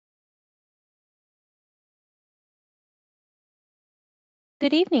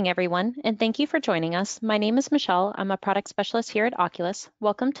Good evening, everyone, and thank you for joining us. My name is Michelle. I'm a product specialist here at OCULUS.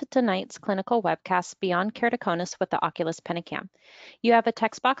 Welcome to tonight's clinical webcast, Beyond Keratoconus with the OCULUS Pentacam. You have a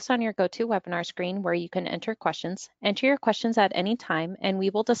text box on your GoToWebinar screen where you can enter questions. Enter your questions at any time, and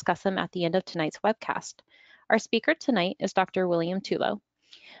we will discuss them at the end of tonight's webcast. Our speaker tonight is Dr. William Tullo.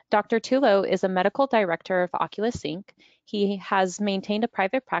 Dr. Tullo is a medical director of OCULUS Inc. He has maintained a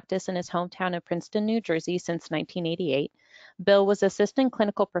private practice in his hometown of Princeton, New Jersey since 1988. Bill was assistant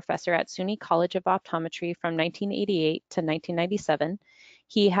clinical professor at SUNY College of Optometry from 1988 to 1997.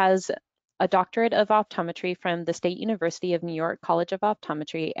 He has a doctorate of optometry from the State University of New York College of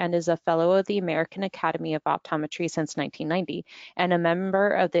Optometry and is a fellow of the American Academy of Optometry since 1990 and a member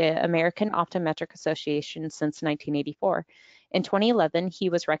of the American Optometric Association since 1984. In 2011, he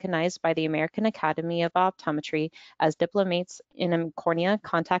was recognized by the American Academy of Optometry as diplomates in cornea,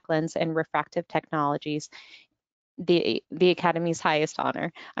 contact lens, and refractive technologies, the Academy's highest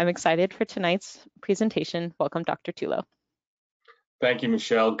honor. I'm excited for tonight's presentation. Welcome, Dr. Tullo. Thank you,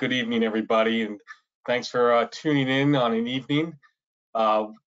 Michelle. Good evening, everybody, and thanks for tuning in on an evening.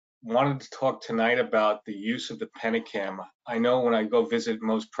 Wanted to talk tonight about the use of the Pentacam. I know when I go visit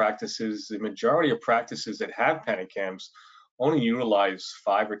most practices, the majority of practices that have Pentacams only utilize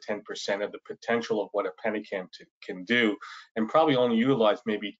 5 or 10% of the potential of what a Pentacam can do, and probably only utilize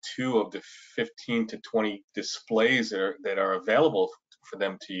maybe 2 of the 15 to 20 displays that are available for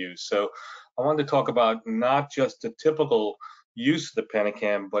them to use. So I wanted to talk about not just the typical use of the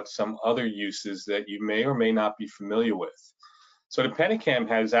Pentacam, but some other uses that you may or may not be familiar with. So the Pentacam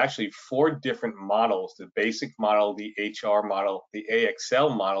has actually 4 different models: the basic model, the HR model, the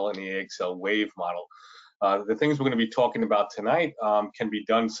AXL model, and the AXL Wave model. The things we're going to be talking about tonight can be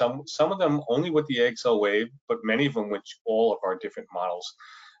done, some of them only with the AXL Wave, but many of them with all of our different models.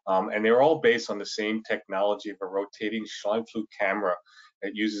 And they're all based on the same technology of a rotating Scheimpflug camera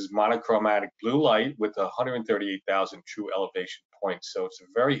that uses monochromatic blue light with 138,000 true elevation points. So it's a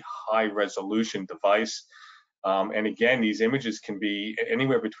very high resolution device. And again, these images can be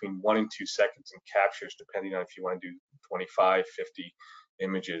anywhere between 1 and 2 seconds in captures, depending on if you want to do 25, 50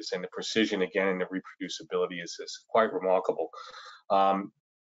 images. And the precision, again, and the reproducibility is quite remarkable.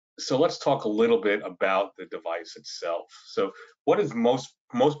 So let's talk a little bit about the device itself. So what is most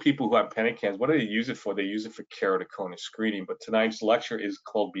people who have Pentacams, what do they use it for? They use it for keratoconus screening, but tonight's lecture is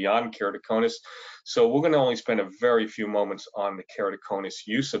called Beyond Keratoconus. So we're going to only spend a very few moments on the keratoconus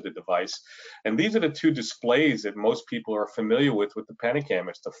use of the device. And these are the 2 displays that most people are familiar with the Pentacam.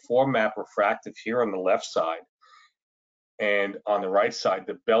 It's the 4-map refractive here on the left side, and on the right side,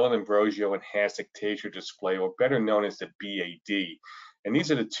 the Bell and Ambrosio Enhanced Ectasia display, or better known as the BAD. And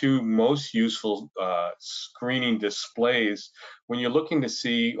these are the 2 most useful screening displays when you're looking to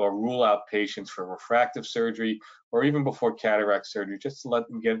see or rule out patients for refractive surgery, or even before cataract surgery, just to let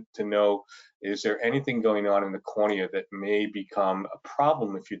them get to know, is there anything going on in the cornea that may become a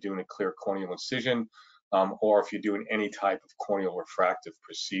problem if you're doing a clear corneal incision, or if you're doing any type of corneal refractive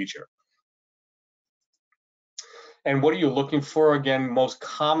procedure. And what are you looking for? Again, most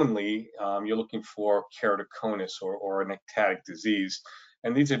commonly, you're looking for keratoconus or an ectatic disease.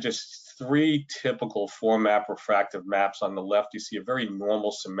 And these are just 3 typical 4-map refractive maps. On the left, you see a very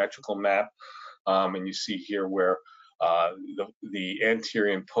normal symmetrical map. And you see here where the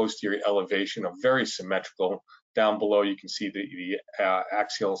anterior and posterior elevation are very symmetrical. Down below, you can see the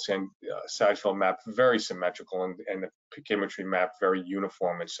axial and sagittal map, very symmetrical, and the pachymetry map, very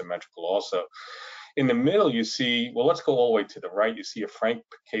uniform and symmetrical also. In the middle, you see, well, let's go all the way to the right. You see a frank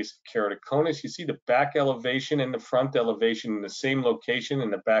case of keratoconus. You see the back elevation and the front elevation in the same location,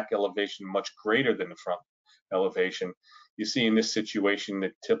 and the back elevation much greater than the front elevation. You see in this situation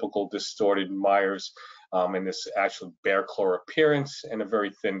the typical distorted Myers and this actual bare claw appearance and a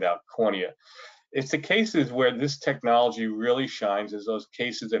very thinned out cornea. It's the cases where this technology really shines, is those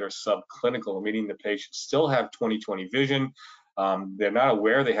cases that are subclinical, meaning the patients still have 20/20 vision. They're not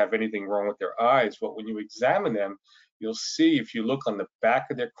aware they have anything wrong with their eyes, but when you examine them, you'll see, if you look on the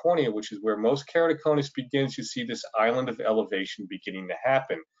back of their cornea, which is where most keratoconus begins, you see this island of elevation beginning to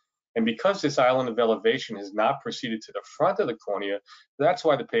happen. And because this island of elevation has not proceeded to the front of the cornea, that's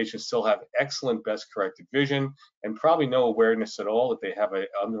why the patients still have excellent best corrected vision and probably no awareness at all that they have an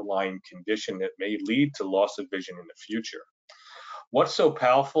underlying condition that may lead to loss of vision in the future. What's so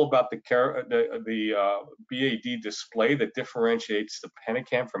powerful about the BAD display that differentiates the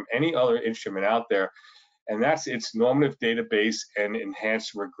Pentacam from any other instrument out there? And that's its normative database and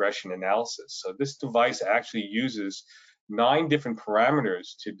enhanced regression analysis. So this device actually uses 9 different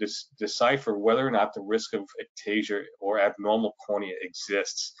parameters to decipher whether or not the risk of ectasia or abnormal cornea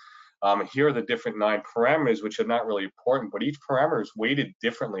exists. Here are the different 9 parameters, which are not really important, but each parameter is weighted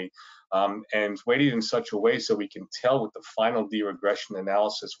differently, and weighted in such a way so we can tell with the final D regression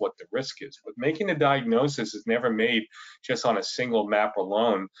analysis what the risk is. But making a diagnosis is never made just on a single map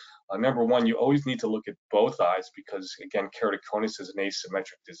alone. Number one, you always need to look at both eyes because, again, keratoconus is an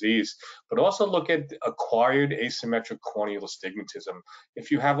asymmetric disease, but also look at acquired asymmetric corneal astigmatism.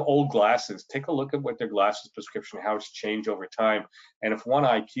 If you have old glasses, take a look at what their glasses prescription, how it's changed over time. And if one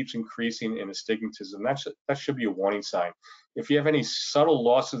eye keeps increasing in astigmatism, that should be a warning sign. If you have any subtle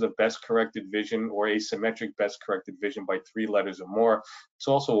losses of best corrected vision or asymmetric best corrected vision by 3 letters or more, it's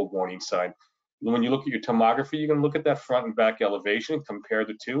also a warning sign. When you look at your tomography, you can look at that front and back elevation, compare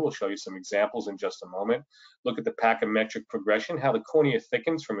the two. We'll show you some examples in just a moment. Look at the pachymetric progression, how the cornea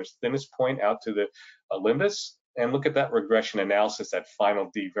thickens from its thinnest point out to the limbus, and look at that regression analysis, that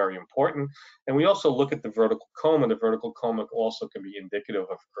final D, very important. And we also look at the vertical coma. The vertical coma also can be indicative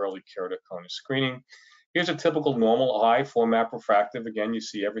of early keratoconus screening. Here's a typical normal eye, 4-map refractive. Again, you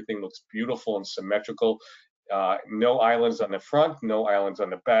see everything looks beautiful and symmetrical. No islands on the front, no islands on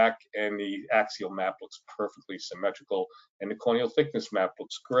the back, and the axial map looks perfectly symmetrical, and the corneal thickness map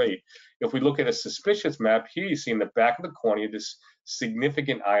looks great. If we look at a suspicious map, here you see in the back of the cornea this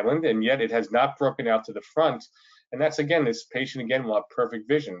significant island, and yet it has not broken out to the front. And that's, again, this patient, again, will have perfect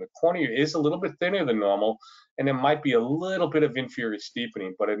vision. The cornea is a little bit thinner than normal, and there might be a little bit of inferior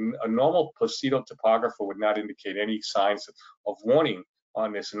steepening, but a normal placido topographer would not indicate any signs of warning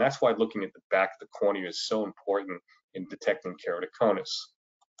on this, and that's why looking at the back of the cornea is so important in detecting keratoconus.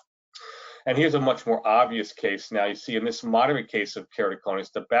 And here's a much more obvious case. Now you see in this moderate case of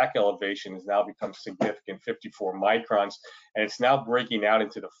keratoconus, the back elevation has now become significant, 54 microns, and it's now breaking out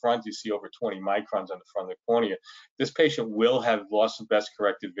into the front. You see over 20 microns on the front of the cornea. This patient will have loss of best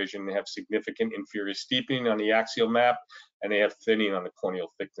corrected vision. They have significant inferior steepening on the axial map, and they have thinning on the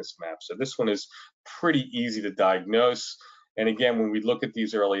corneal thickness map. So this one is pretty easy to diagnose. And again, when we look at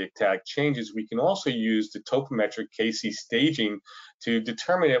these early attack changes, we can also use the topometric KC staging to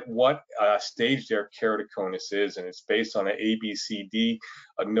determine at what stage their keratoconus is. And it's based on an ABCD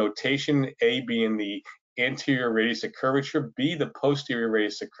notation, A being the anterior radius of curvature, B the posterior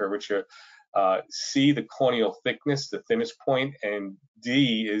radius of curvature, C the corneal thickness, the thinnest point, and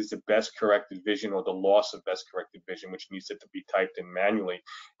D is the best corrected vision or the loss of best corrected vision, which needs it to be typed in manually.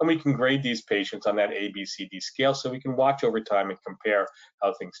 And we can grade these patients on that ABCD scale so we can watch over time and compare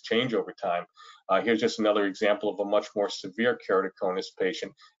how things change over time. Here's just another example of a much more severe keratoconus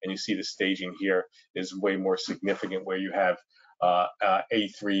patient, and you see the staging here is way more significant where you have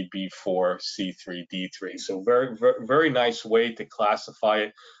A3, B4, C3, D3. So very, very, very nice way to classify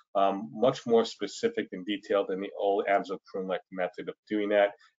it. Much more specific and detailed than the old Amso-Krumlech method of doing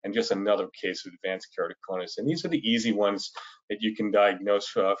that, and just another case of advanced keratoconus. And these are the easy ones that you can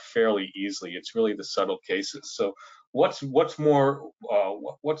diagnose fairly easily. It's really the subtle cases. So what's more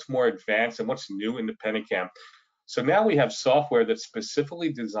advanced and what's new in the Pentacam? So now we have software that's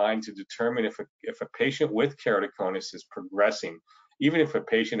specifically designed to determine if a patient with keratoconus is progressing, even if a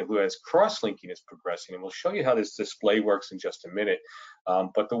patient who has cross-linking is progressing. And we'll show you how this display works in just a minute.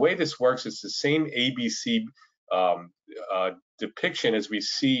 But the way this works is the same ABC depiction as we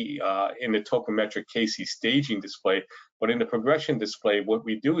see in the topometric KC staging display. But in the progression display, what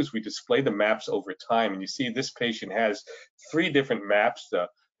we do is we display the maps over time. And you see this patient has 3 different maps.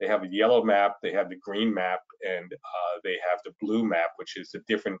 They have a yellow map, they have the green map, and they have the blue map, which is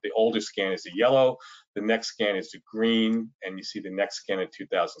the older scan is the yellow, the next scan is the green, and you see the next scan in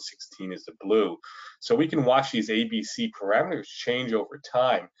 2016 is the blue. So we can watch these ABC parameters change over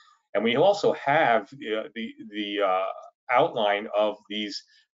time. And we also have the outline of these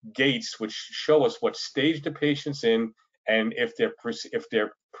gates, which show us what stage the patient's in, and if they're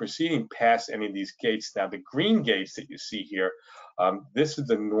proceeding past any of these gates. Now, the green gates that you see here, this is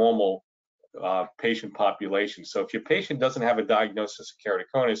the normal patient population. So if your patient doesn't have a diagnosis of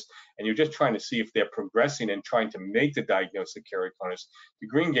keratoconus and you're just trying to see if they're progressing and trying to make the diagnosis of keratoconus, the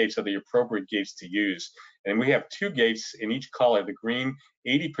green gates are the appropriate gates to use. And we have 2 gates in each color, the green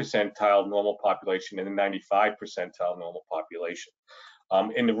 80 percentile normal population and the 95 percentile normal population.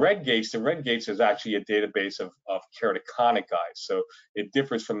 In the red gates is actually a database of keratoconic eyes. So it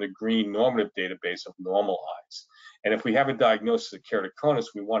differs from the green normative database of normal eyes. And if we have a diagnosis of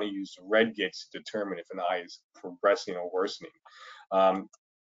keratoconus, we want to use the red gates to determine if an eye is progressing or worsening.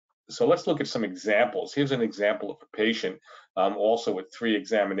 So let's look at some examples. Here's an example of a patient also with 3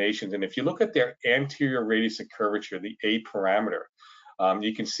 examinations. And if you look at their anterior radius of curvature, the A parameter,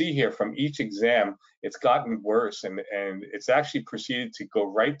 you can see here from each exam, it's gotten worse, and it's actually proceeded to go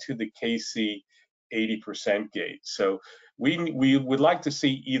right to the KC 80% gate. So we would like to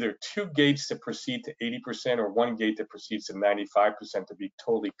see either 2 gates that proceed to 80% or 1 gate that proceeds to 95% to be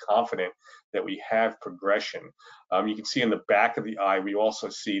totally confident that we have progression. You can see in the back of the eye, we also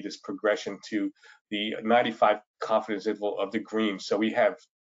see this progression to the 95 confidence interval of the green. So we have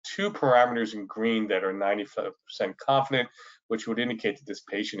 2 parameters in green that are 95% confident, which would indicate that this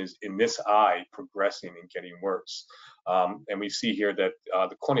patient is in this eye progressing and getting worse. And we see here that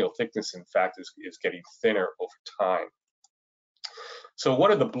the corneal thickness, in fact, is getting thinner over time. So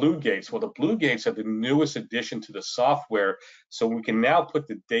what are the blue gates? Well, the blue gates are the newest addition to the software. So we can now put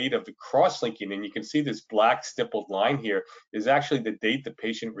the date of the cross-linking, and you can see this black stippled line here is actually the date the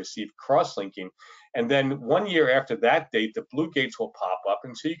patient received cross-linking. And then 1 year after that date, the blue gates will pop up.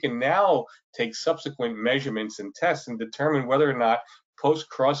 And so you can now take subsequent measurements and tests and determine whether or not post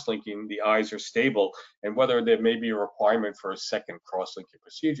cross-linking the eyes are stable and whether there may be a requirement for a second cross-linking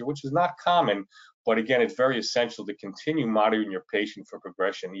procedure, which is not common. But again, it's very essential to continue monitoring your patient for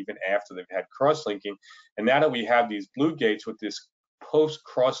progression even after they've had cross-linking. And now that we have these blue gates with this post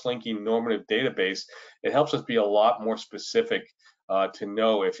cross-linking normative database, it helps us be a lot more specific to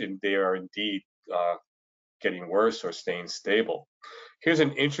know if they are indeed getting worse or staying stable. Here's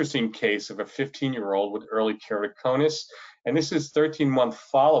an interesting case of a 15-year-old with early keratoconus, and this is 13-month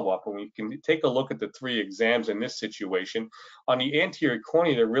follow-up, and we can take a look at the 3 exams in this situation. On the anterior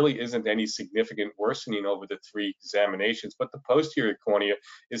cornea, there really isn't any significant worsening over the 3 examinations, but the posterior cornea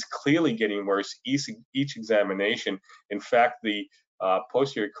is clearly getting worse each examination. In fact, the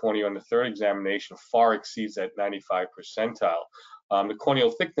posterior cornea on the 3rd examination far exceeds that 95 percentile. The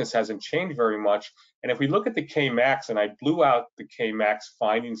corneal thickness hasn't changed very much. And if we look at the Kmax, and I blew out the Kmax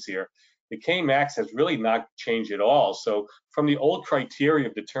findings here, the Kmax has really not changed at all. So from the old criteria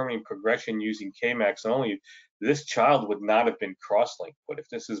of determining progression using Kmax only, this child would not have been cross-linked. But if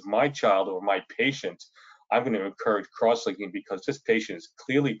this is my child or my patient, I'm going to encourage cross-linking because this patient is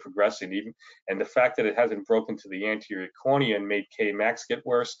clearly progressing, and the fact that it hasn't broken to the anterior cornea and made Kmax get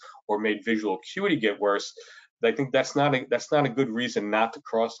worse or made visual acuity get worse, I think that's not a good reason not to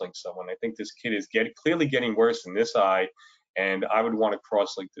cross-link someone. I think this kid is clearly getting worse in this eye, and I would want to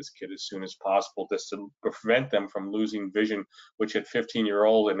cross-link this kid as soon as possible just to prevent them from losing vision, which at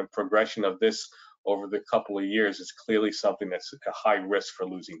 15-year-old and the progression of this over the couple of years is clearly something that's a high risk for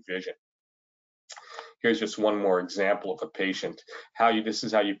losing vision. Here's just one more example of a patient. This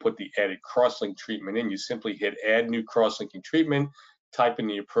is how you put the added cross-link treatment in. You simply hit add new cross-linking treatment, type in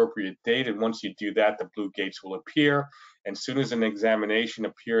the appropriate date, and once you do that, the blue gates will appear. And as soon as an examination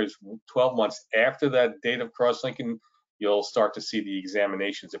appears 12 months after that date of cross-linking, you'll start to see the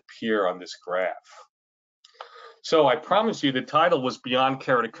examinations appear on this graph. So I promised you the title was Beyond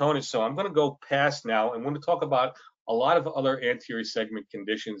Keratoconus, so I'm going to go past now and want to talk about a lot of other anterior segment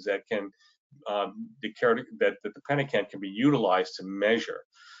conditions that can that the Pentacam can be utilized to measure.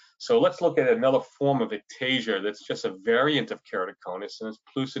 So let's look at another form of ectasia that's just a variant of keratoconus, and it's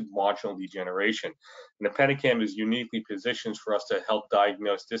pellucid marginal degeneration. And the Pentacam is uniquely positioned for us to help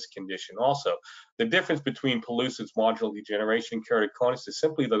diagnose this condition also. The difference between pellucid marginal degeneration and keratoconus is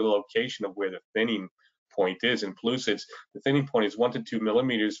simply the location of where the thinning point is. In pellucids, the thinning point is 1 to 2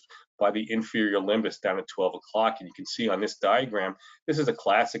 millimeters by the inferior limbus down at 12 o'clock. And you can see on this diagram, this is a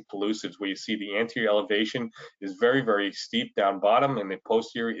classic pellucids where you see the anterior elevation is very, very steep down bottom, and the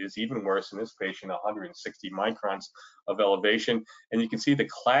posterior is even worse in this patient, 160 microns of elevation. And you can see the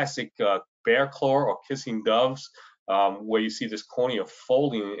classic bear claw or kissing doves, where you see this cornea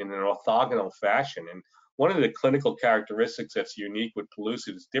folding in an orthogonal fashion. And one of the clinical characteristics that's unique with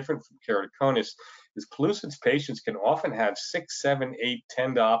pellucids, different from keratoconus, is pellucids patients can often have 6, 7, 8,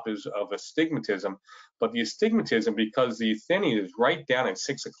 10 diopters of astigmatism, but the astigmatism, because the thinning is right down at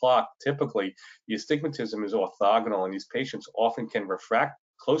 6 o'clock, typically the astigmatism is orthogonal, and these patients often can refract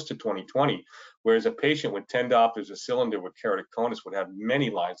close to 20/20, whereas a patient with 10 diopters a cylinder with keratoconus would have many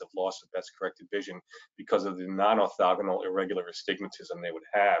lines of loss of best corrected vision because of the non-orthogonal irregular astigmatism they would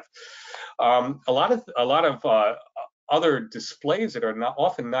have. A lot of other displays that are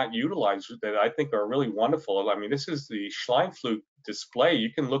often not utilized that I think are really wonderful. I mean, this is the Schleimflug display.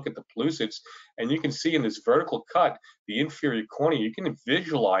 You can look at the pellucids and you can see in this vertical cut, the inferior cornea, you can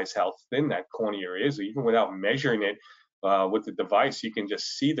visualize how thin that cornea is, even without measuring it. With the device, you can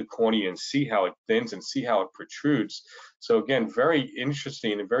just see the cornea and see how it thins and see how it protrudes. So again, very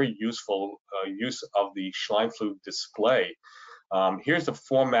interesting and very useful use of the Schleimflug display. Here's the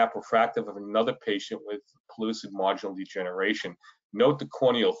form map refractive of another patient with pellucid marginal degeneration. Note the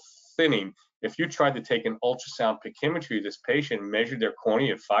corneal thinning. If you tried to take an ultrasound pachymetry of this patient and measured their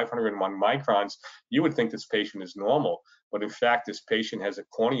cornea at 501 microns, you would think this patient is normal. but in fact, this patient has a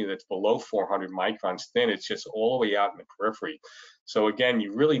cornea that's below 400 microns thin. It's just all the way out in the periphery. So again,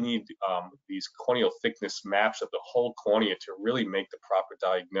 you really need these corneal thickness maps of the whole cornea to really make the proper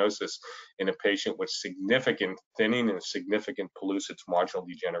diagnosis in a patient with significant thinning and significant pellucid marginal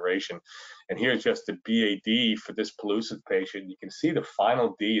degeneration. And here's just the BAD for this pellucid patient. You can see the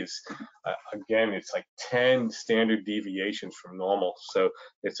final D is, again, it's like 10 standard deviations from normal. So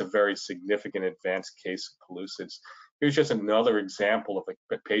it's a very significant advanced case of pellucids. Here's just another example of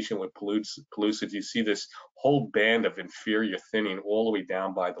a patient with pellucids. You see this whole band of inferior thinning all the way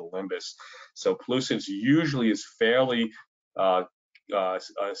down by the limbus. So pellucids usually is fairly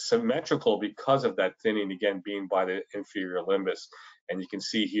symmetrical because of that thinning, again, being by the inferior limbus. And you can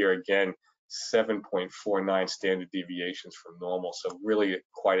see here again, 7.49 standard deviations from normal. So really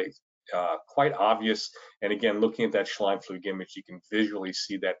quite obvious. And again, looking at that Schleimflug image, you can visually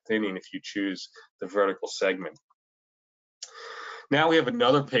see that thinning if you choose the vertical segment. Now we have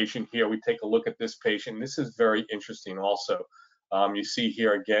another patient here. We take a look at this patient. This is very interesting also. You see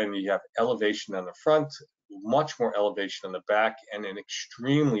here again, you have elevation on the front, much more elevation on the back, and an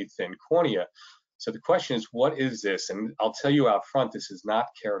extremely thin cornea. So the question is, what is this? And I'll tell you out front, this is not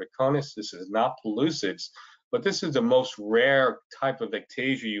keratoconus, this is not pellucids, but this is the most rare type of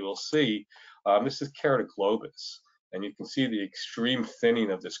ectasia you will see. This is keratoglobus, and you can see the extreme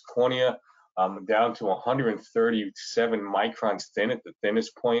thinning of this cornea. Down to 137 microns thin at the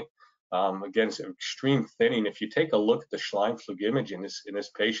thinnest point. Again, it's extreme thinning. If you take a look at the Schleimflug image in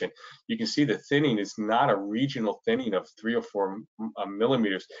this patient, you can see the thinning is not a regional thinning of 3 or 4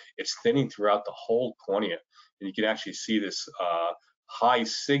 millimeters. It's thinning throughout the whole cornea. And you can actually see this high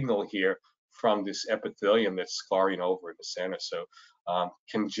signal here from this epithelium that's scarring over in the center. So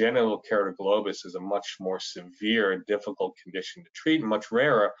congenital keratoglobus is a much more severe and difficult condition to treat, and much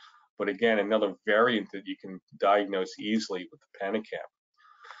rarer. But again, another variant that you can diagnose easily with the Pentacam.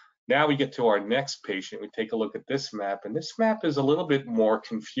 Now we get to our next patient. We take a look at this map, and this map is a little bit more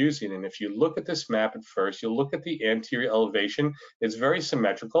confusing. And if you look at this map at first, you'll look at the anterior elevation. It's very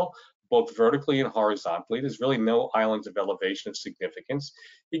symmetrical, both vertically and horizontally. There's really no islands of elevation of significance.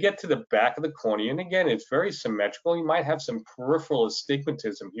 You get to the back of the cornea, and again, it's very symmetrical. You might have some peripheral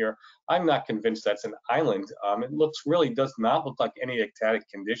astigmatism here. I'm not convinced that's an island. It does not look like any ectatic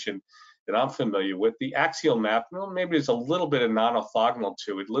condition that I'm familiar with. The axial map, well, maybe there's a little bit of non-orthogonal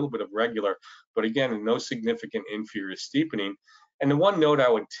to it, a little bit of regular, but again, no significant inferior steepening. And the one note I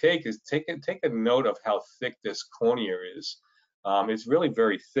would take is take a note of how thick this cornea is. It's really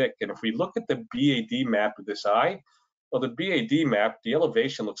very thick. And if we look at the BAD map of this eye, well, the BAD map, the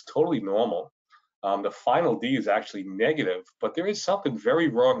elevation looks totally normal. The final D is actually negative, but there is something very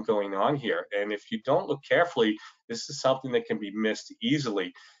wrong going on here. And if you don't look carefully, this is something that can be missed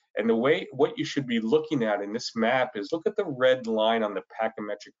easily. And what you should be looking at in this map is look at the red line on the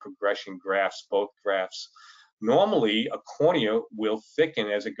pachymetric progression graphs, both graphs. Normally, a cornea will thicken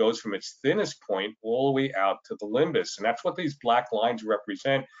as it goes from its thinnest point all the way out to the limbus. And that's what these black lines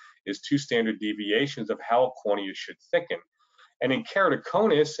represent, is 2 standard deviations of how a cornea should thicken. And in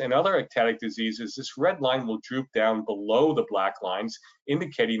keratoconus and other ectatic diseases, this red line will droop down below the black lines,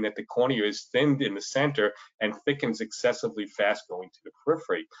 indicating that the cornea is thinned in the center and thickens excessively fast going to the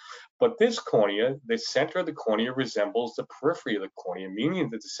periphery. But this cornea, the center of the cornea resembles the periphery of the cornea,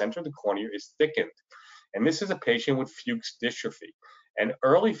 meaning that the center of the cornea is thickened. And this is a patient with Fuchs dystrophy. And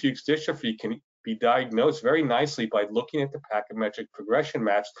early Fuchs dystrophy can be diagnosed very nicely by looking at the pachymetric progression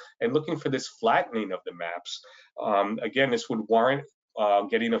maps and looking for this flattening of the maps. Again, this would warrant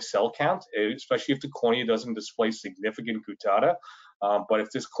getting a cell count, especially if the cornea doesn't display significant guttata. But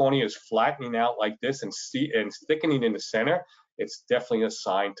if this cornea is flattening out like this and thickening in the center, it's definitely a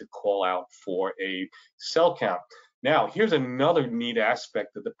sign to call out for a cell count. Now, here's another neat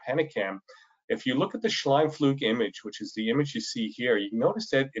aspect of the Pentacam. If you look at the Schleimflug image, which is the image you see here, you notice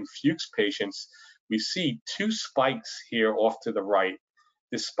that in Fuchs patients, we see 2 spikes here off to the right.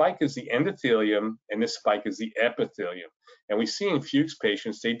 This spike is the endothelium, and this spike is the epithelium. And we see in Fuchs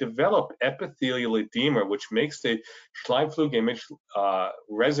patients, they develop epithelial edema, which makes the Schleimflug image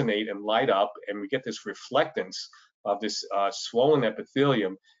resonate and light up, and we get this reflectance of this swollen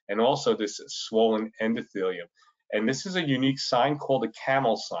epithelium and also this swollen endothelium. And this is a unique sign called a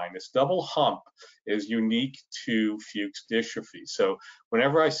camel sign. This double hump is unique to Fuchs dystrophy. So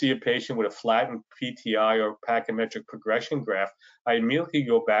whenever I see a patient with a flattened PTI or pachymetric progression graph, I immediately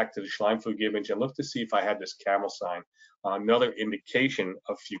go back to the Schleimflug image and look to see if I had this camel sign, another indication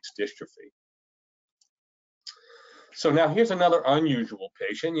of Fuchs dystrophy. So now here's another unusual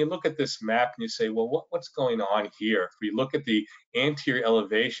patient. You look at this map and you say, well, what's going on here? If we look at the anterior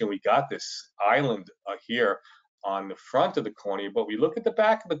elevation, we got this island here. on the front of the cornea, but we look at the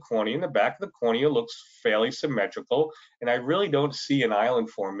back of the cornea, and the back of the cornea looks fairly symmetrical, and I really don't see an island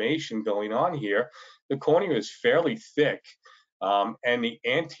formation going on here. The cornea is fairly thick, and the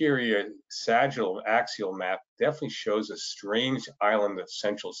anterior sagittal axial map definitely shows a strange island of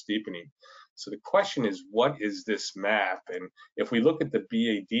central steepening. So the question is, what is this map? And if we look at the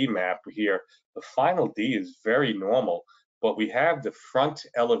BAD map here, the final D is very normal, but we have the front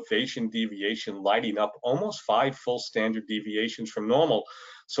elevation deviation lighting up almost 5 full standard deviations from normal.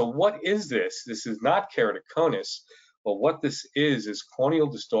 So what is this? This is not keratoconus, but what this is corneal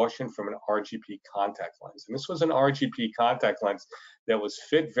distortion from an RGP contact lens. And this was an RGP contact lens that was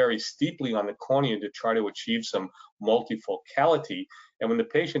fit very steeply on the cornea to try to achieve some multifocality. And when the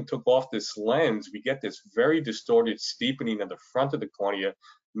patient took off this lens, we get this very distorted steepening of the front of the cornea,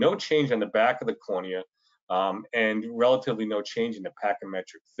 no change on the back of the cornea, and relatively no change in the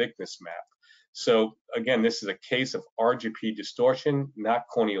pachymetric thickness map. So again, this is a case of RGP distortion, not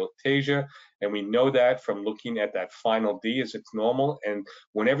corneal ectasia, and we know that from looking at that final D as it's normal. And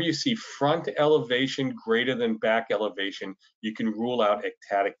whenever you see front elevation greater than back elevation, you can rule out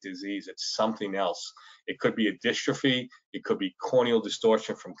ectatic disease. It's something else. It could be a dystrophy, it could be corneal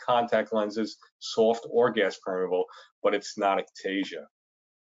distortion from contact lenses, soft or gas permeable, but it's not ectasia.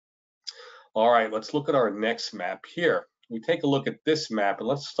 All right, let's look at our next map here. We take a look at this map, and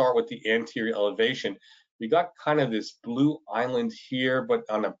let's start with the anterior elevation. We got kind of this blue island here, but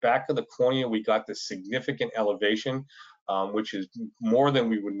on the back of the cornea, we got this significant elevation, which is more than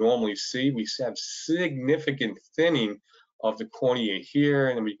we would normally see. We have significant thinning of the cornea here,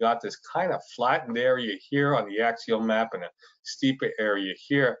 and we got this kind of flattened area here on the axial map and a steeper area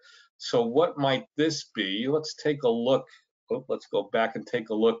here. So what might this be? Let's take a look. Oh, let's go back and take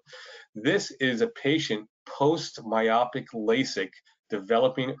a look. This is a patient post-myopic LASIK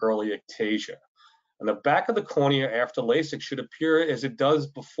developing early ectasia. On the back of the cornea after LASIK should appear as it does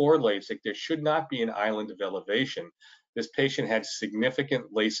before LASIK. There should not be an island of elevation. This patient had significant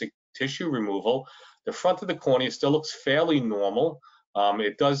LASIK tissue removal. The front of the cornea still looks fairly normal.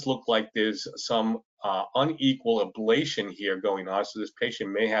 It does look like there's some unequal ablation here going on, so this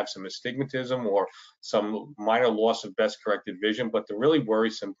patient may have some astigmatism or some minor loss of best corrected vision, but the really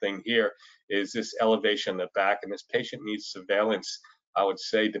worrisome thing here is this elevation in the back, and this patient needs surveillance, I would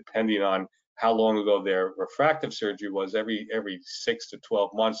say, depending on how long ago their refractive surgery was. Every 6 to 12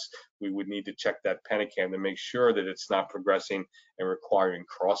 months, we would need to check that Pentacam to make sure that it's not progressing and requiring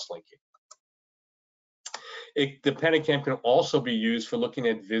cross-linking. The Pentacam can also be used for looking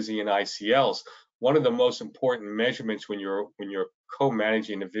at Visian ICLs. One of the most important measurements when you're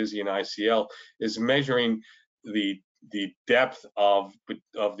co-managing a Visian ICL is measuring the depth of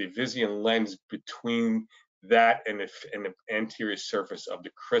the Visian lens between that and the anterior surface of the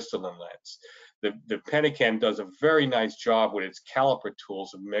crystalline lens. The Pentacam does a very nice job with its caliper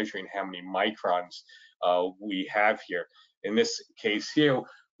tools of measuring how many microns we have here. In this case here,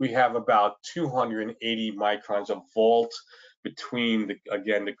 we have about 280 microns of vault between,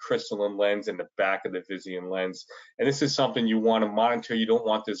 the crystalline lens and the back of the Visian lens. And this is something you want to monitor. You don't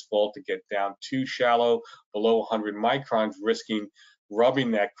want this vault to get down too shallow, below 100 microns, risking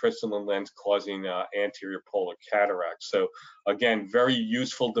rubbing that crystalline lens, causing anterior polar cataract. So again, very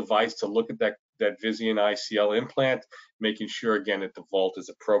useful device to look at that Visian ICL implant, making sure again that the vault is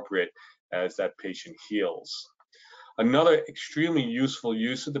appropriate as that patient heals. Another extremely useful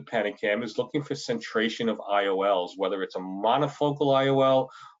use of the Pentacam is looking for centration of IOLs, whether it's a monofocal IOL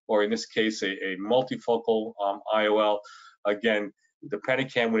or in this case a multifocal IOL. Again, the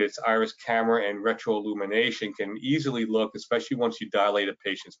Pentacam with its iris camera and retroillumination can easily look, especially once you dilate a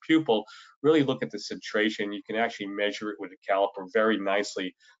patient's pupil, really look at the centration. You can actually measure it with a caliper very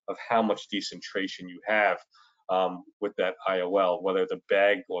nicely of how much decentration you have with that IOL, whether the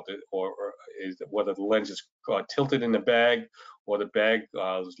bag whether the lens is tilted in the bag or the bag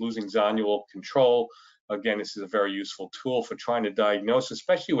is losing zonual control. Again, this is a very useful tool for trying to diagnose,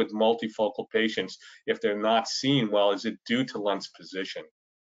 especially with multifocal patients. If they're not seeing well, is it due to lens position?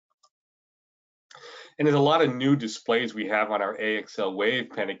 And there's a lot of new displays we have on our AXL Wave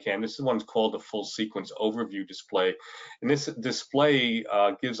Pentacam. This one's called the Full Sequence Overview display. And this display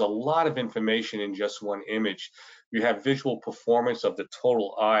gives a lot of information in just one image. You have visual performance of the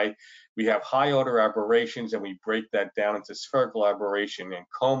total eye. We have high order aberrations, and we break that down into spherical aberration and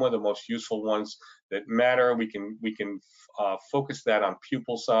coma, the most useful ones that matter. We can focus that on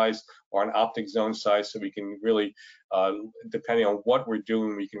pupil size or on optic zone size, so we can really, depending on what we're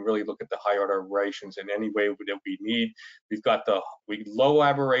doing, we can really look at the high order aberrations in any way that we need. We've got the low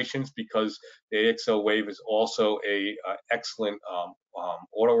aberrations because the AXL Wave is also a excellent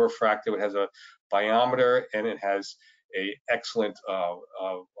autorefractive. It has a biometer, and it has a excellent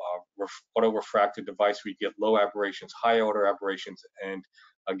auto-refractor device where you get low aberrations, high order aberrations, and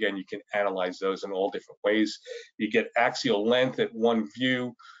again, you can analyze those in all different ways. You get axial length at one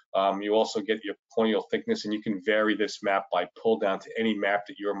view. You also get your corneal thickness, and you can vary this map by pull down to any map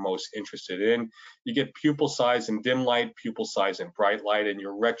that you're most interested in. You get pupil size in dim light, pupil size in bright light, and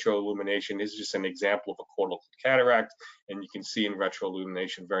your retroillumination is just an example of a cortical cataract, and you can see in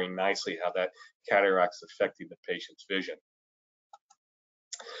retroillumination very nicely how that cataract is affecting the patient's vision.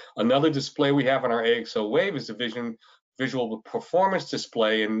 Another display we have on our AXO Wave is the visual performance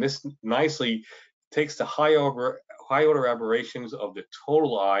display, and this nicely takes the high order aberrations of the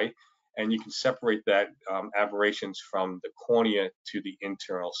total eye, and you can separate that aberrations from the cornea to the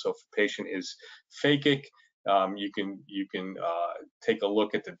internal. So if a patient is phakic, you can take a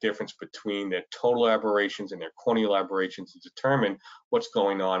look at the difference between their total aberrations and their corneal aberrations to determine what's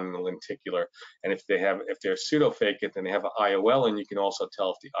going on in the lenticular. And if they're pseudophakic, then they have an IOL, and you can also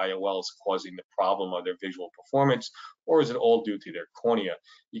tell if the IOL is causing the problem of their visual performance, or is it all due to their cornea.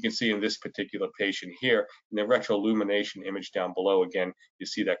 You can see in this particular patient here, in the retroillumination image down below, again, you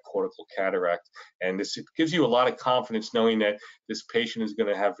see that cortical cataract. And this gives you a lot of confidence knowing that this patient is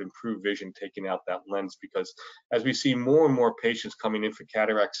going to have improved vision taking out that lens, because as we see more and more patients coming in for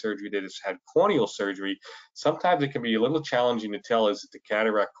cataract surgery that has had corneal surgery, sometimes it can be a little challenging to tell, is it the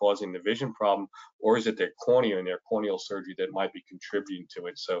cataract causing the vision problem, or is it their cornea and their corneal surgery that might be contributing to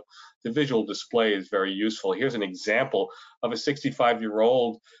it. So the visual display is very useful. Here's an example of a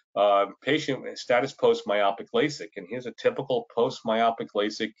 65-year-old patient with status post-myopic LASIK, and here's a typical post-myopic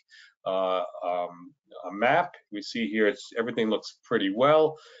LASIK map. We see here everything looks pretty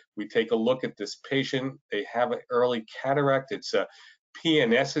well. We take a look at this patient. They have an early cataract. It's a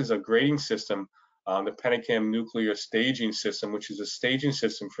PNS is a grading system, the Pentacam nuclear staging system, which is a staging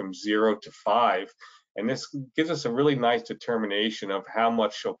system from 0 to 5. And this gives us a really nice determination of how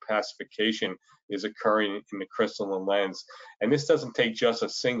much opacification is occurring in the crystalline lens. And this doesn't take just a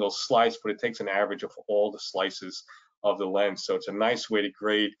single slice, but it takes an average of all the slices of the lens. So it's a nice way to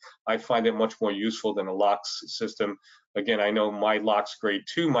grade. I find it much more useful than a LOX system. Again, I know my LOX grade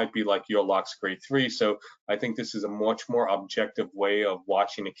 2 might be like your LOX grade 3. So I think this is a much more objective way of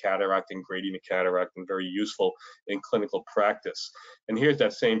watching a cataract and grading a cataract, and very useful in clinical practice. And here's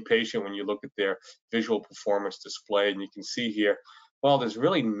that same patient when you look at their visual performance display, and you can see here, well, there's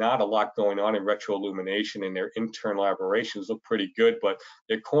really not a lot going on in retroillumination, and their internal aberrations look pretty good, but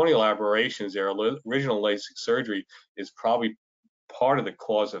their corneal aberrations, their original LASIK surgery, is probably part of the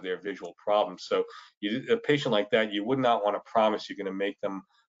cause of their visual problems. So a patient like that, you would not want to promise you're going to make them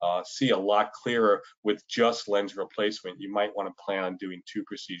see a lot clearer with just lens replacement. You might want to plan on doing 2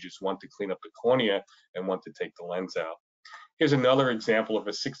 procedures, one to clean up the cornea and one to take the lens out. Here's another example of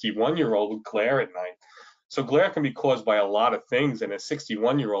a 61-year-old with glare at night. So glare can be caused by a lot of things, and a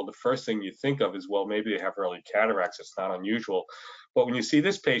 61-year-old, the first thing you think of is, well, maybe they have early cataracts. It's not unusual. But when you see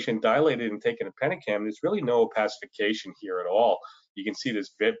this patient dilated and taking a Pentacam, there's really no opacification here at all. You can see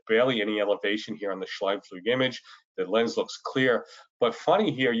there's barely any elevation here on the Schleimflug image. The lens looks clear. But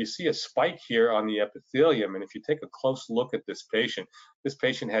funny here, you see a spike here on the epithelium, and if you take a close look at this patient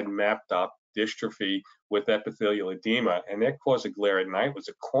had mapped up dystrophy with epithelial edema, and that caused a glare at night was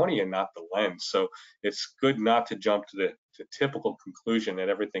the cornea, not the lens. So it's good not to jump to the typical conclusion that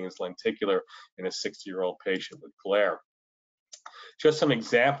everything is lenticular in a 60-year-old patient with glare. Just some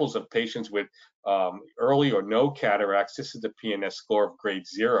examples of patients with early or no cataracts. This is the PNS score of grade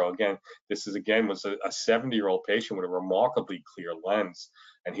 0. Again, this is was a 70-year-old patient with a remarkably clear lens.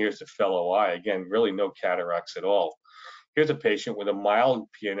 And here's the fellow eye. Again, really no cataracts at all. Here's a patient with a mild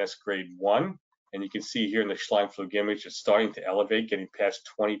PNS grade 1. And you can see here in the Schleimflug image, it's starting to elevate, getting past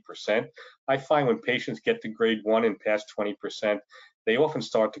 20%. I find when patients get to grade 1 and past 20%, they often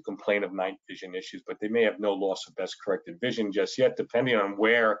start to complain of night vision issues, but they may have no loss of best corrected vision just yet, depending on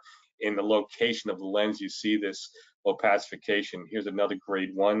where in the location of the lens you see this opacification. Here's another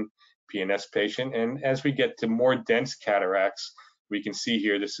grade 1 PNS patient. And as we get to more dense cataracts, we can see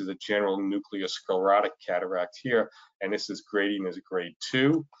here, this is a general nucleosclerotic cataract here, and this is grading as a grade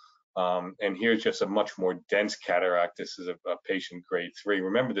 2. And here's just a much more dense cataract. This is a patient grade 3.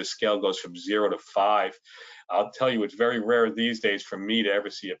 Remember, the scale goes from 0 to 5. I'll tell you, it's very rare these days for me to ever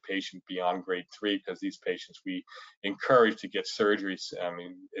see a patient beyond grade 3, because these patients we encourage to get surgeries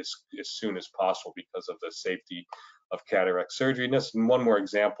as soon as possible because of the safety of cataract surgery. And that's one more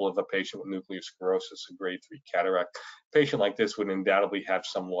example of a patient with nuclear sclerosis, a grade 3 cataract. A patient like this would undoubtedly have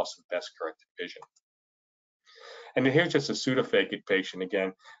some loss of best corrected vision. And here's just a pseudophakic patient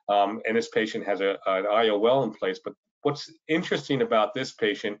again, and this patient has an IOL in place. But what's interesting about this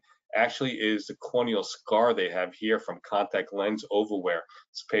patient, actually is the corneal scar they have here from contact lens overwear.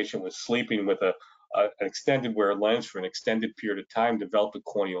 This patient was sleeping with an extended wear lens for an extended period of time, developed a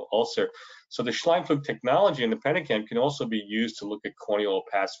corneal ulcer. So the Schleimpflug technology in the Pentacam can also be used to look at corneal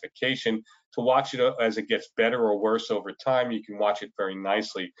opacification, to watch it as it gets better or worse over time. You can watch it very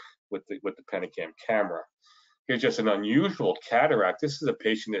nicely with the Pentacam camera. Here's just an unusual cataract. This is a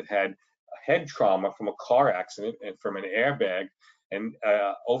patient that had a head trauma from a car accident and from an airbag. And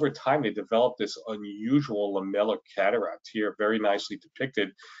over time, they developed this unusual lamellar cataract here, very nicely depicted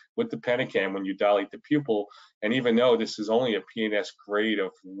with the Pentacam when you dilate the pupil. And even though this is only a PNS grade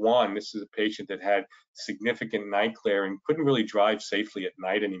of 1, this is a patient that had significant night glare and couldn't really drive safely at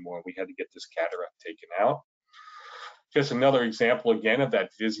night anymore. We had to get this cataract taken out. Just another example again of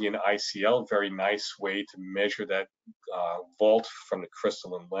that Visian ICL, very nice way to measure that vault from the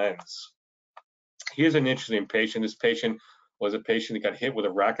crystalline lens. Here's an interesting patient. This patient was a patient that got hit with a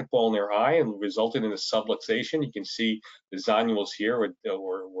racquetball in their eye and resulted in a subluxation. You can see the zonules here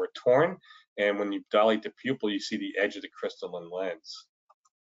were torn, and when you dilate the pupil, you see the edge of the crystalline lens.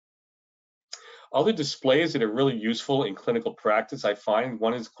 Other displays that are really useful in clinical practice, I find,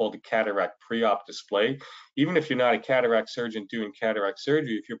 one is called the cataract pre-op display. Even if you're not a cataract surgeon doing cataract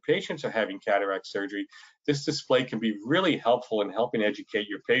surgery, if your patients are having cataract surgery, this display can be really helpful in helping educate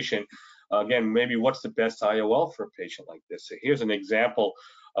your patient. Again, maybe what's the best IOL for a patient like this. So here's an example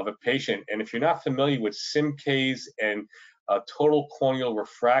of a patient, and if you're not familiar with SIMCAs and total corneal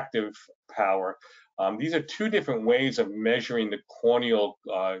refractive power, these are two different ways of measuring the corneal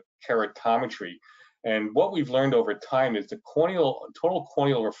keratometry. And what we've learned over time is the total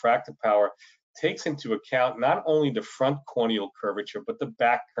corneal refractive power takes into account not only the front corneal curvature, but the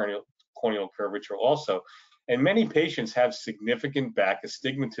back corneal curvature also. And many patients have significant back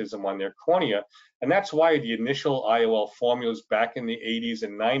astigmatism on their cornea, and that's why the initial IOL formulas back in the 80s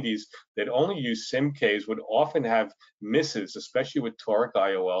and 90s that only use SIMCAs would often have misses, especially with toric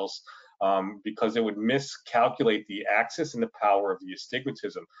IOLs, because it would miscalculate the axis and the power of the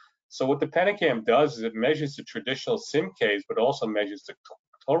astigmatism. So what the Pentacam does is it measures the traditional SIMCAs, but also measures the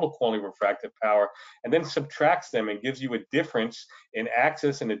total corneal refractive power, and then subtracts them and gives you a difference in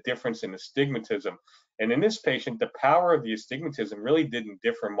axis and a difference in astigmatism. And in this patient, the power of the astigmatism really didn't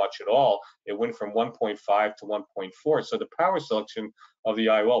differ much at all. It went from 1.5 to 1.4. So the power selection of the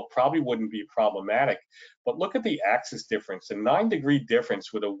IOL probably wouldn't be problematic. But look at the axis difference. A 9-degree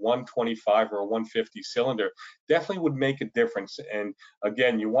difference with a 125 or a 150 cylinder definitely would make a difference. And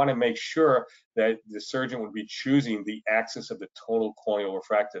again, you want to make sure that the surgeon would be choosing the axis of the total corneal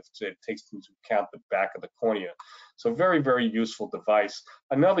refractive, so it takes into account the back of the cornea. So very, very useful device.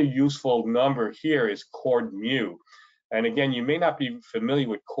 Another useful number here is chord mu. And again, you may not be familiar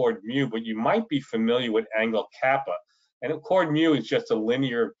with chord mu, but you might be familiar with angle kappa. And chord mu is just a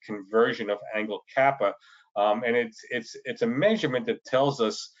linear conversion of angle kappa. And it's a measurement that tells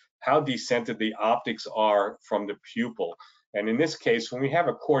us how decentered the optics are from the pupil. And in this case, when we have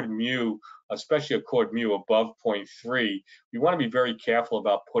a chord mu, especially a chord mu above 0.3, we want to be very careful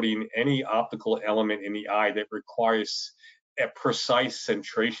about putting any optical element in the eye that requires a precise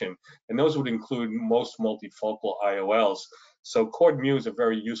centration. And those would include most multifocal IOLs. So chord mu is a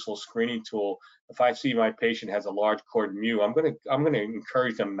very useful screening tool. If I see my patient has a large chord mu, I'm going to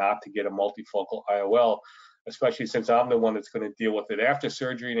encourage them not to get a multifocal IOL, especially since I'm the one that's going to deal with it after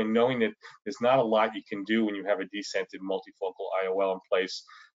surgery, and knowing that there's not a lot you can do when you have a decentered multifocal IOL in place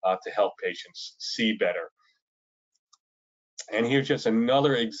to help patients see better. And here's just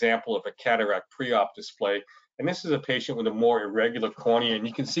another example of a cataract pre-op display. And this is a patient with a more irregular cornea, and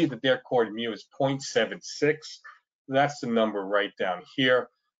you can see that their chord mu is 0.76. That's the number right down here.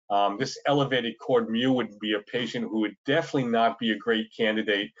 This elevated chord mu would be a patient who would definitely not be a great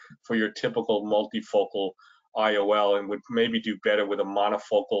candidate for your typical multifocal IOL, and would maybe do better with a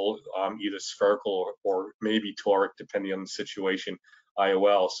monofocal, either spherical or maybe toric, depending on the situation,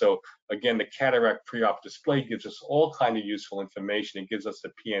 IOL. So again, the cataract pre-op display gives us all kinds of useful information. It gives us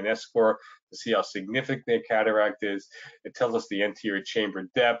the PNS score to see how significant the cataract is. It tells us the anterior chamber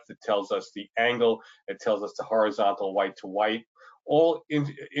depth. It tells us the angle. It tells us the horizontal white to white. All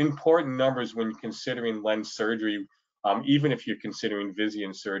important numbers when considering lens surgery. Even if you're considering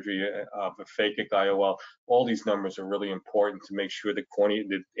Visian surgery of a phakic IOL, all these numbers are really important to make sure the cornea,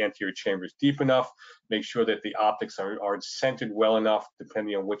 the anterior chamber is deep enough, make sure that the optics are centered well enough,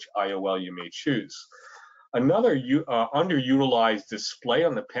 depending on which IOL you may choose. Another underutilized display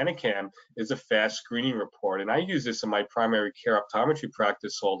on the Pentacam is a fast screening report, and I use this in my primary care optometry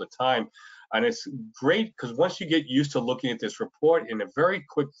practice all the time. And it's great because once you get used to looking at this report, in a very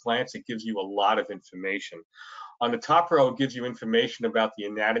quick glance, it gives you a lot of information. On the top row, it gives you information about the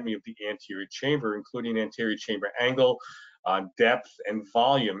anatomy of the anterior chamber, including anterior chamber angle, depth, and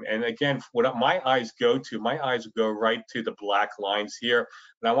volume. And again, what my eyes go right to the black lines here.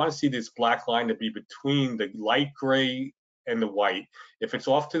 And I want to see this black line to be between the light gray and the white. If it's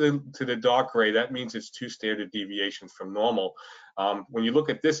off to the dark gray, that means it's 2 standard deviations from normal. When you look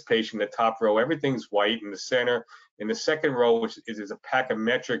at this patient, the top row, everything's white in the center. In the second row, which is a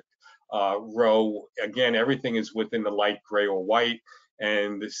pachymetric row, again, everything is within the light gray or white.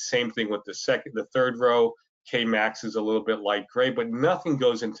 And the same thing with the third row. K-max is a little bit light gray, but nothing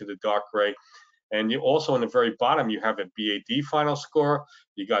goes into the dark gray. And you also, on the very bottom, you have a BAD final score.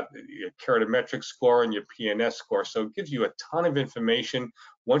 You got your keratometric score and your PNS score. So it gives you a ton of information.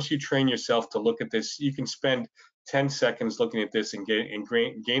 Once you train yourself to look at this, you can spend 10 seconds looking at this and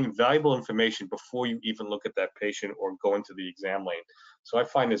gain valuable information before you even look at that patient or go into the exam lane. So I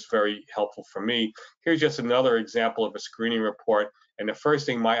find this very helpful for me. Here's just another example of a screening report. And the first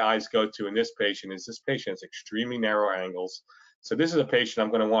thing my eyes go to in this patient is this patient has extremely narrow angles. So this is a patient I'm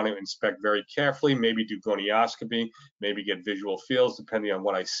going to want to inspect very carefully, maybe do gonioscopy, maybe get visual fields depending on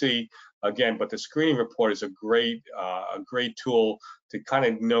what I see. Again, but the screening report is a great tool to kind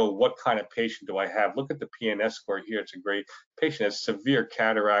of know what kind of patient do I have. Look at the PNS score here. It's a great patient, has severe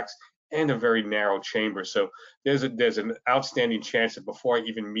cataracts and a very narrow chamber. So there's an outstanding chance that before I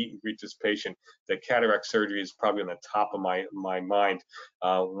even meet and greet this patient, that cataract surgery is probably on the top of my mind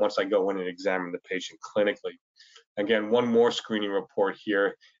once I go in and examine the patient clinically. Again, one more screening report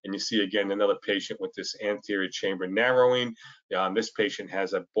here, and you see again another patient with this anterior chamber narrowing. This patient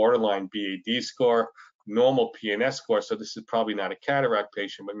has a borderline BAD score, normal PNS score, so this is probably not a cataract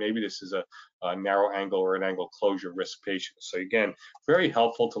patient, but maybe this is a narrow angle or an angle closure risk patient. So again, very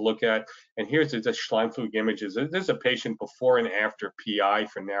helpful to look at. And here's the Schleimflug images. This is a patient before and after PI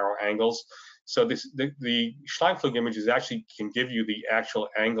for narrow angles. So the Schleimflug images actually can give you the actual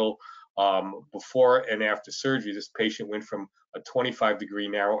angle before and after surgery. This patient went from a 25-degree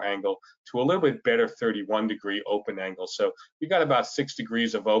narrow angle to a little bit better 31-degree open angle. So we got about 6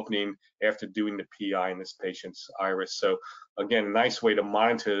 degrees of opening after doing the PI in this patient's iris. So again, a nice way to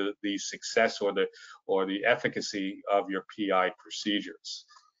monitor the success or the efficacy of your PI procedures.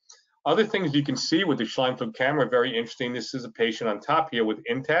 Other things you can see with the Schleimflug camera, very interesting. This is a patient on top here with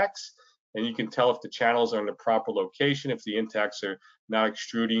intacs, and you can tell if the channels are in the proper location, if the intacs are not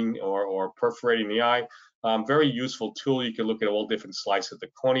extruding or perforating the eye. Very useful tool. You can look at all different slices of the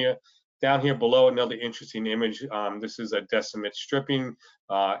cornea. Down here below, another interesting image. This is a decimate stripping,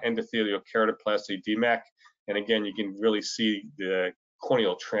 endothelial keratoplasty DMAC. And again, you can really see the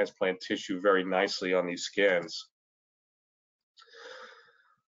corneal transplant tissue very nicely on these scans.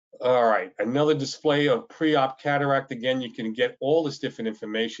 All right, another display of pre-op cataract. Again, you can get all this different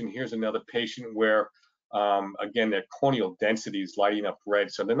information. Here's another patient where, again, their corneal density is lighting up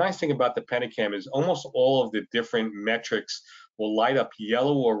red. So the nice thing about the Pentacam is almost all of the different metrics will light up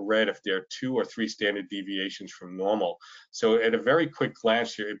yellow or red if there are 2 or 3 standard deviations from normal. So at a very quick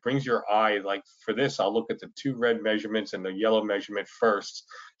glance here, it brings your eye, like for this, I'll look at the 2 red measurements and the yellow measurement first,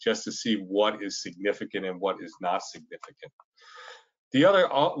 just to see what is significant and what is not significant. The other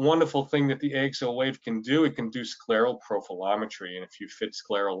wonderful thing that the AXL wave can do, it can do scleral profilometry. And if you fit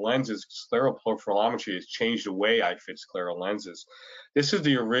scleral lenses, scleral profilometry has changed the way I fit scleral lenses. This is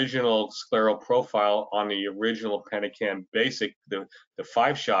the original scleral profile on the original Pentacam Basic, the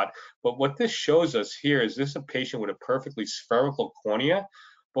 5-shot. But what this shows us here is this is a patient with a perfectly spherical cornea,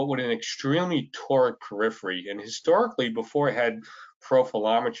 but with an extremely toric periphery. And historically, before I had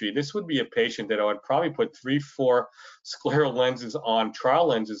profilometry, this would be a patient that I would probably put 3-4 scleral lenses on, trial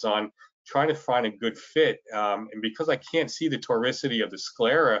lenses on, trying to find a good fit. And because I can't see the toricity of the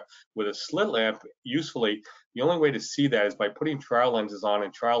sclera with a slit lamp usefully, the only way to see that is by putting trial lenses on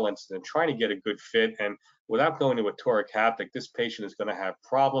and trial lenses and trying to get a good fit. And without going to a toric haptic, this patient is going to have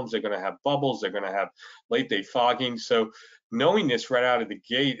problems. They're going to have bubbles. They're going to have late day fogging. So knowing this right out of the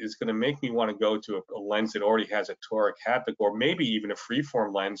gate is going to make me want to go to a lens that already has a toric haptic, or maybe even a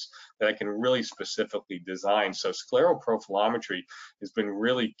freeform lens that I can really specifically design. So scleral profilometry has been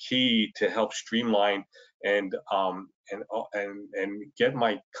really key to help streamline and get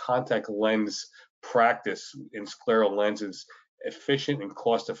my contact lens practice in scleral lenses efficient and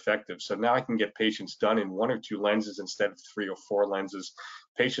cost effective. So now I can get patients done in 1 or 2 lenses instead of 3 or 4 lenses.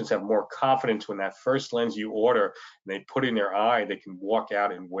 Patients have more confidence when that first lens you order and they put in their eye, they can walk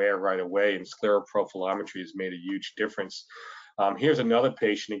out and wear right away. And scleral profilometry has made a huge difference. Here's another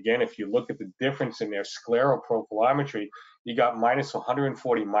patient. Again, if you look at the difference in their scleral profilometry, you got minus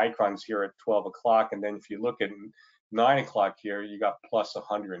 140 microns here at 12 o'clock. And then if you look at 9 o'clock here, you got plus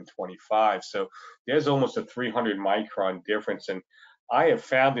 125. So there's almost a 300 micron difference. And I have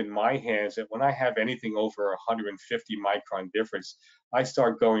found in my hands that when I have anything over 150 micron difference, I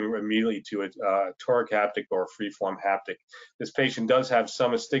start going immediately to a toric haptic or a freeform haptic. This patient does have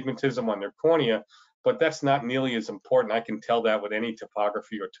some astigmatism on their cornea, but that's not nearly as important. I can tell that with any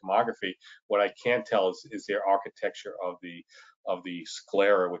topography or tomography. What I can't tell is their architecture of the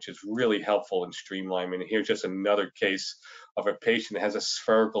sclera, which is really helpful in streamlining. And here's just another case of a patient that has a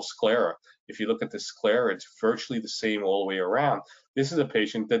spherical sclera. If you look at the sclera, it's virtually the same all the way around. This is a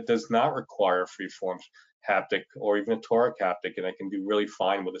patient that does not require freeform haptic or even a toric haptic, and I can do really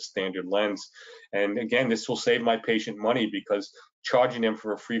fine with a standard lens. And again, this will save my patient money because charging them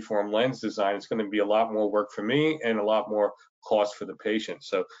for a freeform lens design is going to be a lot more work for me and a lot more cost for the patient.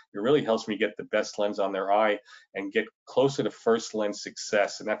 So it really helps me get the best lens on their eye and get closer to first lens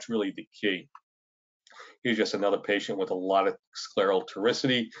success, and that's really the key. Here's just another patient with a lot of scleral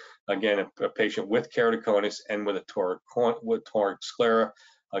toricity. Again, a patient with keratoconus and with a toric sclera.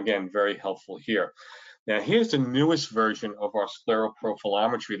 Again, very helpful here. Now, here's the newest version of our scleral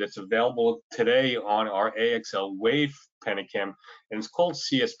profilometry that's available today on our AXL Wave Pentacam, and it's called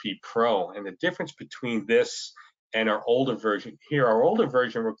CSP Pro. And the difference between this and our older version here, our older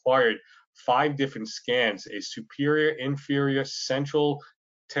version required 5 different scans: a superior, inferior, central,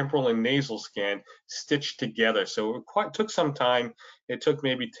 temporal, and nasal scan stitched together. So it took some time. It took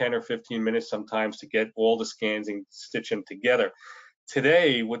maybe 10 or 15 minutes sometimes to get all the scans and stitch them together.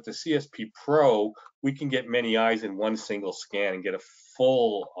 Today, with the CSP Pro, we can get many eyes in one single scan and get a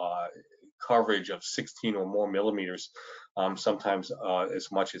full coverage of 16 or more millimeters, sometimes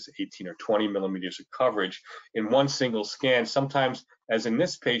as much as 18 or 20 millimeters of coverage in one single scan. Sometimes, as in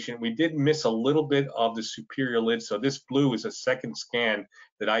this patient, we did miss a little bit of the superior lid. So this blue is a second scan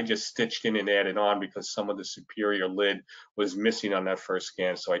that I just stitched in and added on because some of the superior lid was missing on that first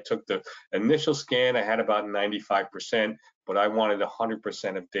scan. So I took the initial scan, I had about 95%, but I wanted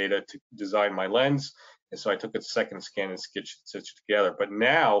 100% of data to design my lens. And so I took a second scan and stitched together. But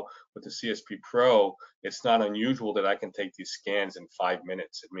now with the CSP Pro, it's not unusual that I can take these scans in 5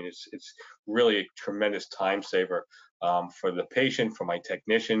 minutes. I mean, it's really a tremendous time saver for the patient, for my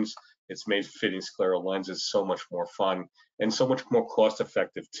technicians. It's made fitting scleral lenses so much more fun and so much more cost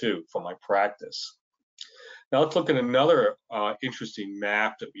effective too for my practice. Now let's look at another interesting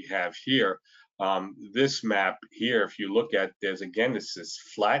map that we have here. This map here, if you look at, there's again this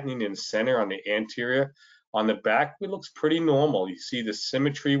flattening in the center on the anterior. On the back, it looks pretty normal. You see the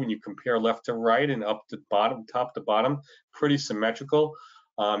symmetry when you compare left to right and up to bottom, top to bottom, pretty symmetrical.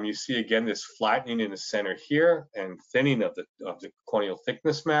 You see again this flattening in the center here and thinning of the corneal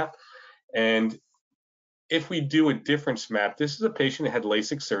thickness map. And if we do a difference map, this is a patient that had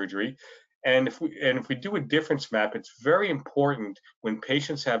LASIK surgery. And if we do a difference map, it's very important when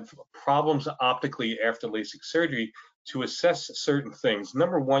patients have problems optically after LASIK surgery to assess certain things.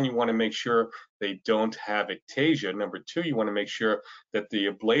 Number one, you want to make sure they don't have ectasia. Number two, you want to make sure that the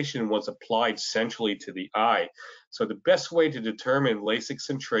ablation was applied centrally to the eye. So the best way to determine LASIK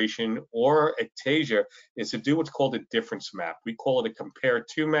centration or ectasia is to do what's called a difference map. We call it a compare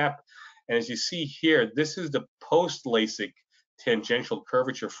to map. And as you see here, this is the post-LASIK tangential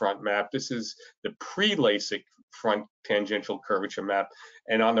curvature front map. This is the pre-LASIK front tangential curvature map.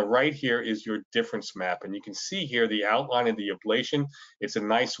 And on the right here is your difference map. And you can see here the outline of the ablation. It's a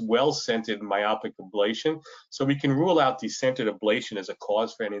nice, well-centered myopic ablation. So we can rule out decentered ablation as a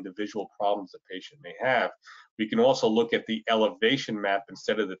cause for any of the visual problems the patient may have. We can also look at the elevation map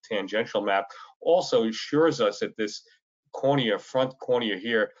instead of the tangential map. Also assures us that this cornea, front cornea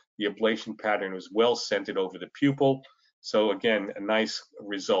here, the ablation pattern was well centered over the pupil. So again, a nice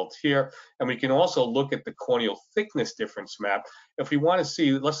result here. And we can also look at the corneal thickness difference map. If we want to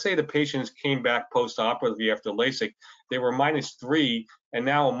see, let's say the patients came back post-operatively after LASIK, they were -3, and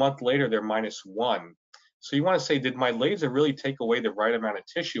now a month later, they're -1. So you want to say, did my laser really take away the right amount of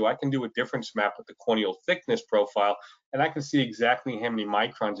tissue? I can do a difference map with the corneal thickness profile, and I can see exactly how many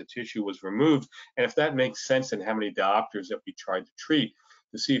microns of tissue was removed, and if that makes sense, and how many diopters that we tried to treat,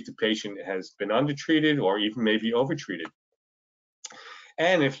 to see if the patient has been undertreated or even maybe overtreated.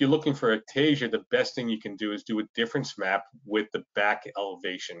 And if you're looking for ectasia, the best thing you can do is do a difference map with the back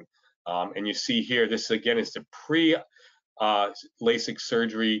elevation. And you see here, this again is the pre-LASIK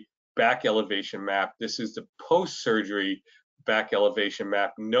surgery back elevation map. This is the post-surgery back elevation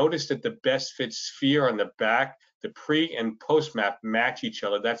map. Notice that the best fit sphere on the back, the pre and post map match each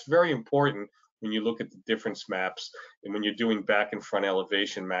other. That's very important when you look at the difference maps and when you're doing back and front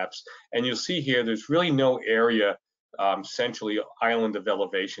elevation maps. And you'll see here, there's really no area centrally island of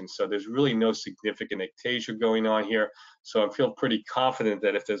elevation. So there's really no significant ectasia going on here. So I feel pretty confident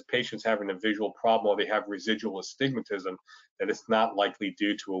that if there's patients having a visual problem or they have residual astigmatism, that it's not likely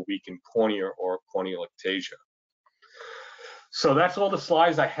due to a weakened cornea or corneal ectasia. So that's all the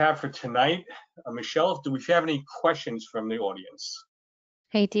slides I have for tonight. Michelle, do we have any questions from the audience?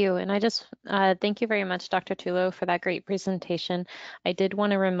 I do, and I just thank you very much, Dr. Tullo, for that great presentation. I did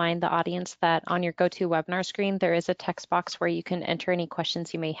want to remind the audience that on your GoToWebinar screen, there is a text box where you can enter any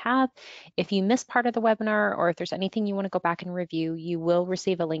questions you may have. If you missed part of the webinar or if there's anything you want to go back and review, you will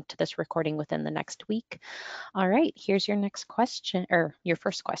receive a link to this recording within the next week. All right, here's your next question, or your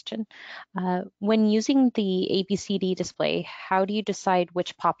first question. When using the ABCD display, how do you decide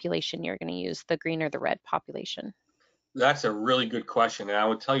which population you're going to use, the green or the red population? That's a really good question. And I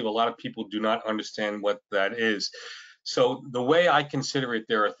would tell you a lot of people do not understand what that is. So the way I consider it,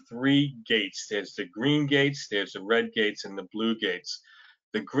 there are three gates. There's the green gates, there's the red gates, and the blue gates.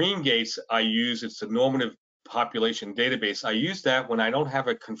 The green gates I use, it's the normative population database. I use that when I don't have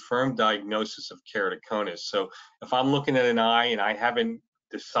a confirmed diagnosis of keratoconus. So if I'm looking at an eye and I haven't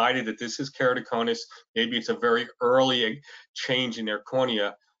decided that this is keratoconus, maybe it's a very early change in their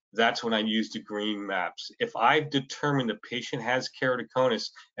cornea, that's when I use the green maps. If I've determined the patient has keratoconus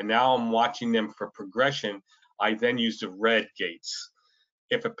and now I'm watching them for progression, I then use the red gates.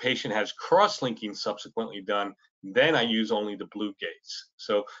 If a patient has cross-linking subsequently done, then I use only the blue gates.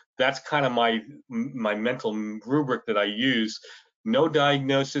 So that's kind of my mental rubric that I use. No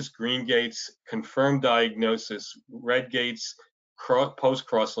diagnosis, green gates; confirmed diagnosis, red gates; post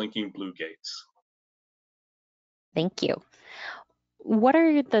cross-linking, blue gates. Thank you. What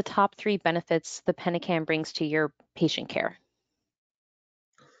are the top 3 benefits the Pentacam brings to your patient care?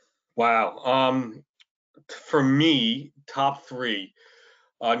 Wow. For me, top 3.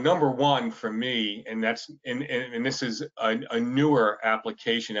 Number one for me, and this is a newer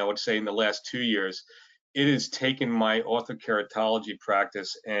application, I would say, in the last 2 years. It has taken my orthokeratology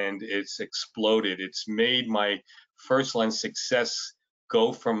practice and it's exploded. It's made my first lens success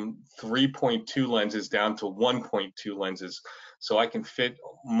go from 3.2 lenses down to 1.2 lenses. So I can fit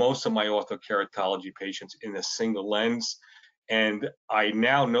most of my orthokeratology patients in a single lens. And I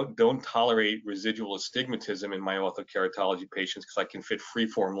now don't tolerate residual astigmatism in my orthokeratology patients because I can fit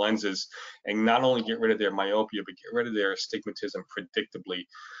freeform lenses and not only get rid of their myopia, but get rid of their astigmatism predictably.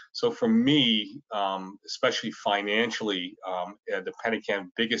 So for me, especially financially, the Pentacam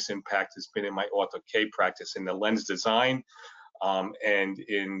biggest impact has been in my ortho-K practice, in the lens design, and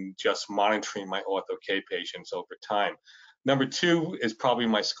in just monitoring my ortho-K patients over time. Number 2 is probably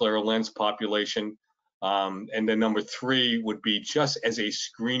my scleral lens population. And then number 3 would be just as a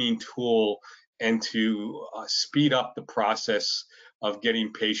screening tool and to speed up the process of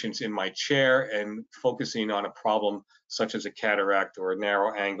getting patients in my chair and focusing on a problem such as a cataract or a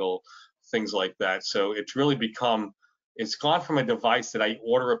narrow angle, things like that. So it's really it's gone from a device that I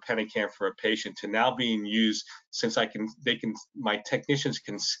order a Pentacam for a patient to now being used, since my technicians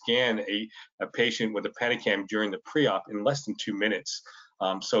can scan a patient with a Pentacam during the pre-op in less than 2 minutes.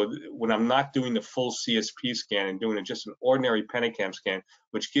 So when I'm not doing the full CSP scan and doing just an ordinary Pentacam scan,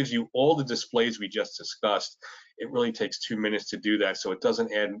 which gives you all the displays we just discussed, it really takes 2 minutes to do that. So it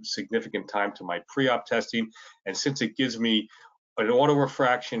doesn't add significant time to my pre-op testing. And since it gives me an auto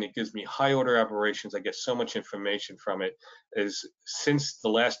refraction, it gives me high order aberrations, I get so much information from it. Is since the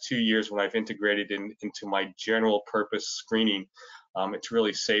last 2 years when I've integrated into my general purpose screening, it's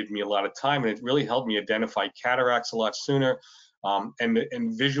really saved me a lot of time, and it really helped me identify cataracts a lot sooner.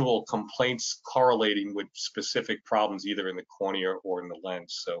 And visual complaints correlating with specific problems either in the cornea or in the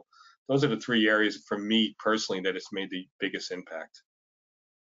lens. So those are the 3 areas for me personally that it's made the biggest impact.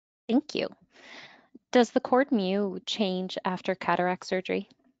 Thank you. Does the cord mu change after cataract surgery?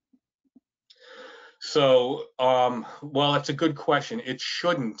 So, well, that's a good question. It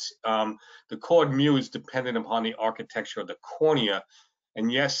shouldn't. The cord mu is dependent upon the architecture of the cornea. And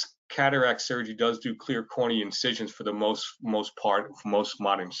yes, cataract surgery does do clear cornea incisions for the most part, for most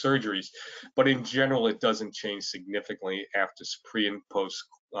modern surgeries, but in general, it doesn't change significantly after pre and post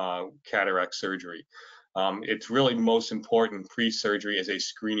cataract surgery. It's really most important pre-surgery as a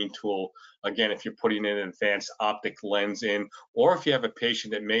screening tool. Again, if you're putting in an advanced optic lens in, or if you have a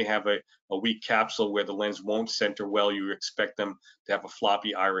patient that may have a weak capsule where the lens won't center well, you expect them to have a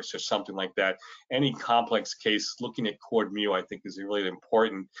floppy iris or something like that. Any complex case, looking at cord mu, I think, is really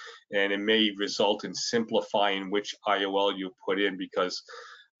important, and it may result in simplifying which IOL you put in, because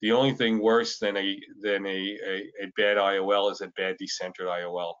the only thing worse than a bad IOL is a bad decentered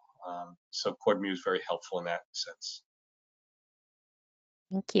IOL. So cord mu is very helpful in that sense.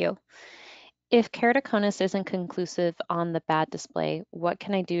 Thank you. If keratoconus isn't conclusive on the bad display, what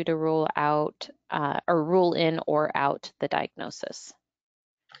can I do to rule out or rule in or out the diagnosis?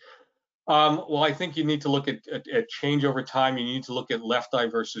 Well, I think you need to look at change over time. You need to look at left eye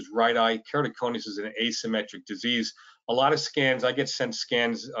versus right eye. Keratoconus is an asymmetric disease. A lot of scans, I get sent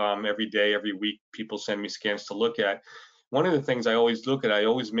scans every day, every week. People send me scans to look at. One of the things I always look at, I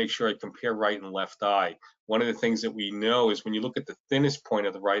always make sure I compare right and left eye. One of the things that we know is when you look at the thinnest point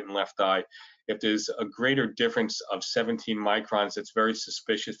of the right and left eye, if there's a greater difference of 17 microns, that's very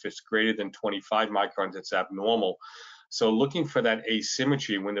suspicious. If it's greater than 25 microns, it's abnormal. So looking for that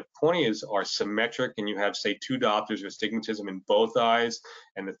asymmetry, when the corneas are symmetric and you have, say, two diopters of astigmatism in both eyes,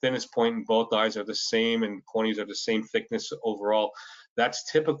 and the thinnest point in both eyes are the same and corneas are the same thickness overall,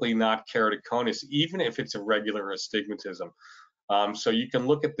 that's typically not keratoconus, even if it's a regular astigmatism. So you can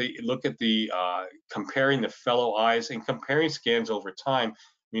look at the comparing the fellow eyes and comparing scans over time.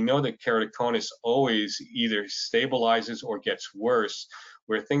 We know that keratoconus always either stabilizes or gets worse,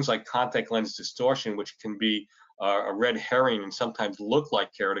 where things like contact lens distortion, which can be a red herring and sometimes look like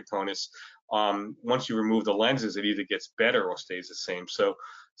keratoconus, once you remove the lenses, it either gets better or stays the same. So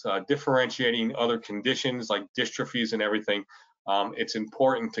differentiating other conditions like dystrophies and everything, it's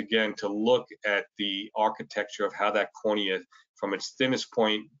important again to look at the architecture of how that cornea from its thinnest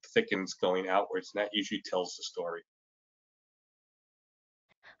point thickens going outwards, and that usually tells the story.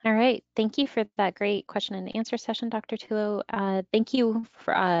 All right. Thank you for that great question and answer session, Dr. Tullo. Thank you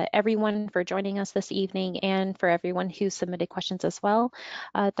for everyone for joining us this evening and for everyone who submitted questions as well.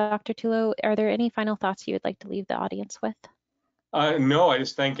 Dr. Tullo, are there any final thoughts you would like to leave the audience with? No, I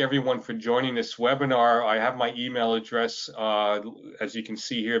just thank everyone for joining this webinar. I have my email address, as you can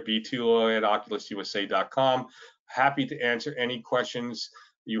see here, btullo@oculususa.com. Happy to answer any questions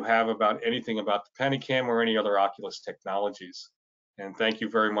you have about anything about the Pentacam or any other Oculus technologies. And thank you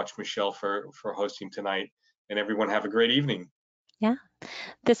very much, Michelle, for hosting tonight. And everyone have a great evening. Yeah.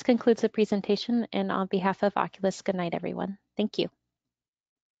 This concludes the presentation, and on behalf of Oculus, good night, everyone. Thank you.